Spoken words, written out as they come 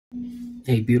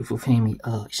Hey, beautiful family.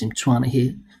 It's Mtwana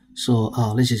here. So,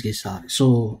 let's just get started.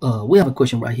 So, we have a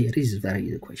question right here. This is a very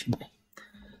easy question.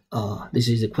 This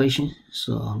is the question.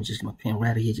 So, I'm just gonna pen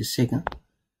right here just a second.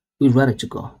 We're ready to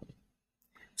go.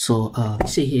 So,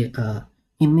 see here.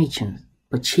 Imagine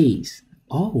purchase.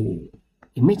 Oh,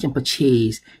 imagine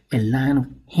purchase a line of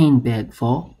handbag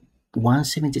for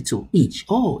 172 each.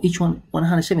 Oh, each one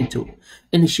 172,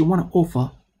 and then she wanna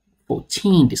offer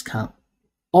 14 discount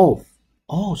off.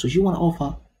 Oh, so she wanna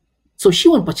offer. So she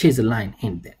want to purchase the line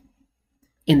handbag,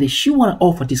 and then she want to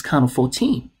offer discount of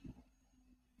 14.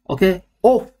 Okay,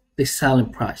 off the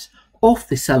selling price. Off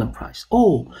the selling price.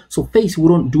 Oh, so face we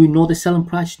don't do we know the selling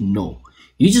price? No.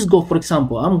 You just go, for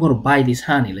example, I'm gonna buy this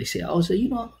honey. Let's say, I'll say,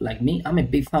 like me, I'm a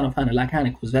big fan of honey, like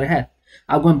honey because very hot.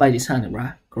 I'll go and buy this honey,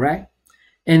 right? Correct?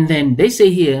 And then they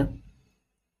say here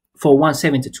for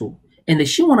 172. And then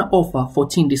she wanna offer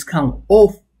 14 discount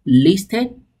off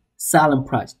listed selling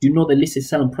price. Do you know the listed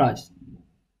selling price?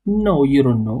 No, you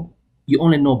don't know. You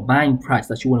only know buying price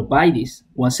that you want to buy this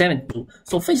 172.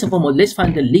 So first and foremost, let's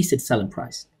find the listed selling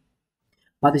price.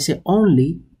 But they say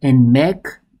only and make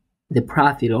the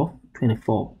profit of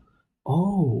 24.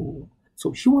 Oh,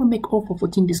 so she want to make offer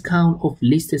 14 discount of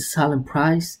listed selling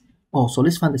price. Oh, so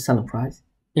let's find the selling price,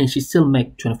 and she still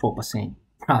make 24%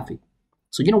 profit.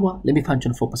 So you know what? Let me find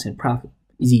 24% profit.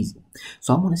 It's easy.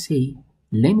 So I'm gonna say,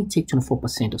 let me take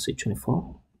 24%, or say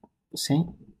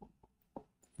 24%.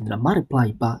 And then I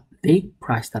multiply by the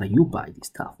price that you buy this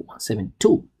stuff,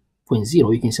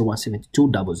 172.0. You can say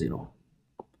 172.00.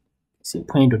 Say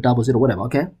point or 00, whatever,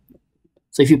 okay?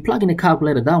 So if you plug in the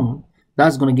calculator down,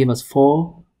 that's going to give us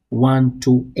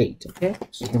 4128, okay?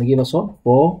 So it's going to give us what?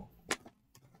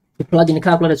 You plug in the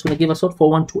calculator, it's going to give us what?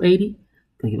 41280.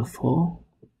 It's going to give us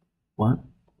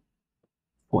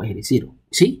 41480.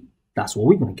 See? That's what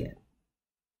we're going to get.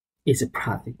 It's a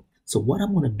profit. So what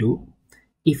I'm going to do,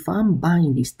 if I'm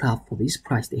buying this stuff for this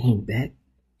price, the handbag,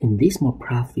 and this more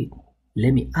profit,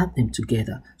 let me add them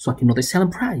together so I can know the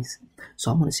selling price. So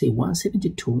I'm going to say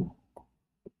 172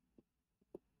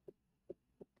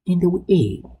 and then we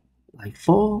add by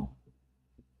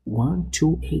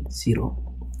 41280,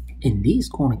 and this is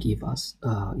going to give us,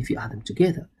 if you add them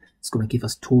together, it's going to give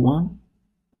us 21.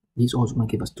 This is also going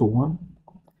to give us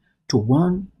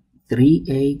 21,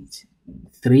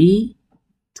 383,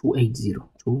 280.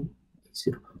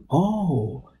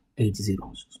 Oh, 80.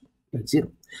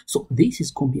 So this is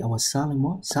going to be our selling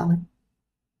one. Selling.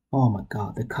 Oh my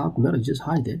God, the calculator just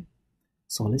hide it.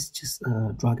 So let's just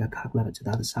drag our calculator to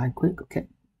the other side quick, okay?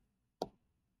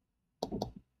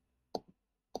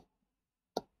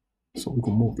 So we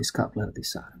can move this calculator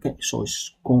this side, okay? So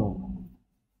it's gone.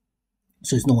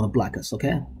 So it's not gonna block us,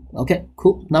 okay? Okay,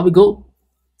 cool. Now we go.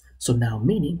 So now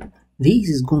meaning this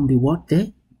is gonna be what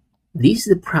this is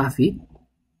the profit,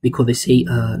 because they say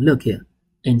look here,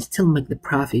 and still make the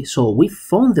profit. So we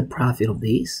found the profit of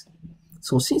this.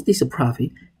 So since this is a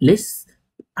profit, let's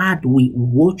add with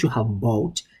what you have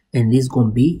bought, and this is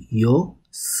gonna be your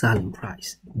selling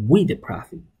price with the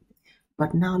profit.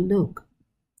 But now look,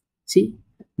 see,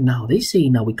 now they say,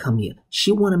 now we come here,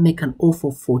 she want to make an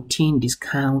offer 14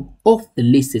 discount off the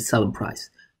listed selling price,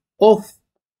 off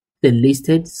the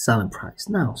listed selling price.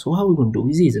 Now, so how we going to do?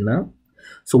 It's easy now.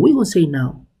 So we're going to say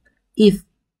now, if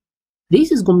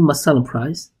this is going to be my selling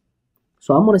price,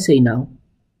 so I'm going to say now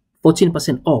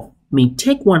 14% off, mean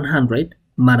take 100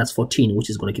 minus 14,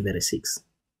 which is going to give it a 6%,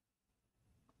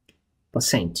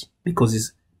 because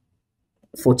it's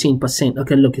 14%.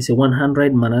 Okay, look, it's a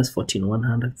 100 minus 14,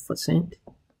 100%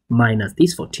 minus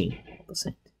this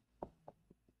 14%,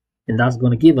 and that's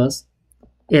going to give us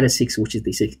 86, which is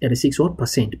the 86 what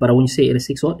percent. But when you say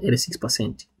 86 what,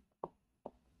 86%.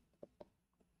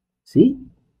 See,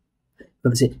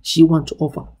 but they say she wants to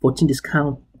offer 14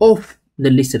 discount off the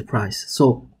listed price.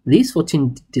 So this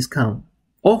 14 discount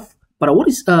off. But what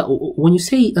is when you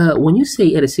say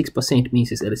 86% means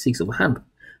it's 86 over 100.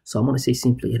 So I'm going to say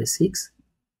simply 86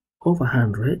 over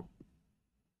 100.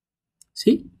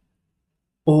 See,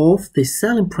 of the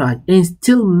selling price, and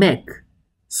still make.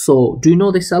 So do you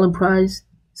know the selling price?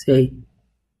 Say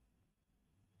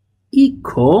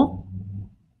equal,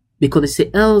 because they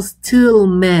say else still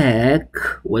make,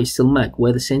 where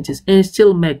the sentence, and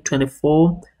still make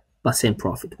 24%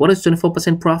 profit. What is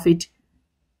 24% profit?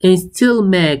 And still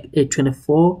make a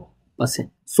 24%.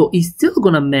 So it's still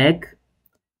gonna make,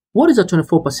 what is a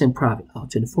 24% profit?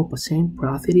 24%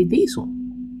 profit is this one,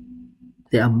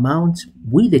 the amount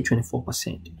with the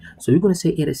 24%. So you're going to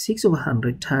say 86 over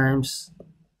 100 times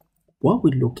what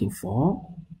we're looking for,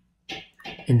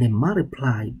 and then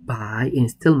multiply by,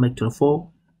 and still make 24%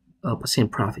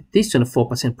 profit. This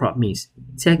 24% profit means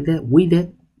take that with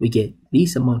the we get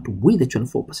this amount with a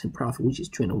 24% profit, which is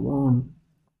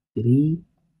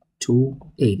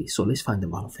 21,380. So let's find the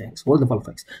value of X. What is the value of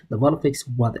X? The value of X is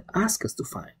what they ask us to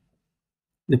find.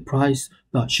 The price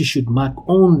that she should mark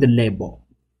on the label.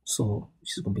 So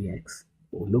this is going to be X,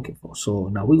 what we're looking for. So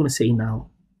now we're going to say now,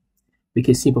 we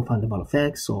can simplify the value of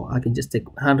X. So I can just take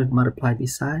 100, multiply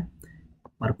this side,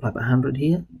 multiply by 100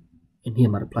 here, and here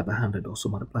multiply by 100, also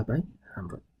multiply by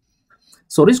 100.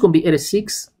 So this is going to be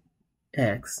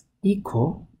 86X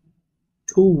equal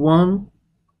to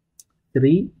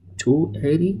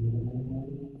 1,380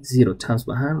 times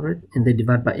by 100, and then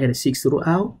divide by 86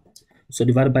 throughout. So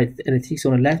divided by 86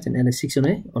 on the left and 86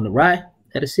 on the right.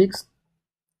 86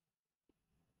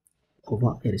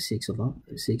 over 86 over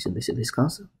 86, and this is this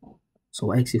constant.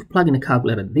 So X, if you plug in the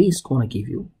calculator, this is going to give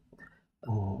you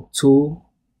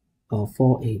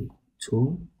 480.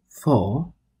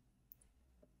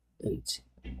 248.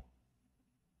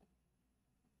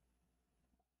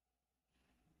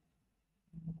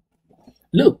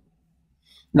 Look,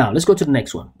 now let's go to the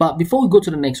next one. But before we go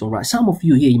to the next one, right, some of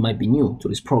you here, you might be new to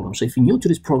this program. So if you're new to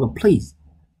this program, please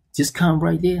just come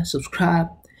right there, subscribe.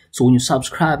 So when you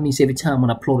subscribe, means every time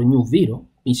when I upload a new video,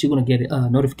 means you're gonna get a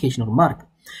notification automatically.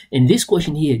 And this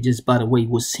question here, just by the way,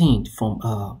 was sent from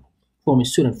a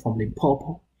student from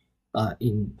Limpopo,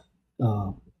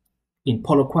 in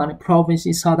Polokwane province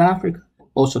in South Africa.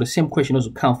 Also, the same question also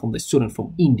come from the student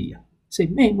from India. Say,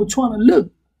 man, we're trying to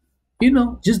look.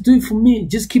 Just do it for me.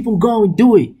 Just keep on going,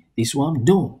 do it. This is what I'm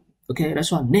doing. Okay,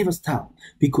 that's why I never stop.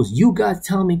 Because you guys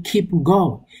tell me keep on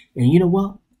going. And you know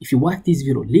what? If you watch this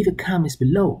video, leave a comments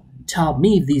below. Tell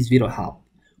me if this video helped.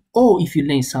 Or if you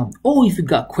learned something. Or if you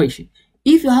got question.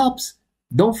 If it helps,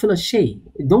 don't feel ashamed.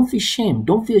 Don't feel shame.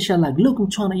 Don't feel shy like, look, I'm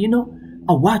trying to,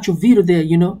 I watch your video there,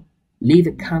 Leave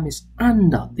a comments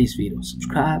under this video.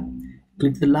 Subscribe.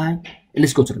 Click the like. And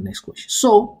let's go to the next question.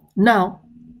 So, now,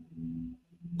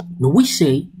 we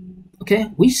say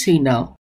now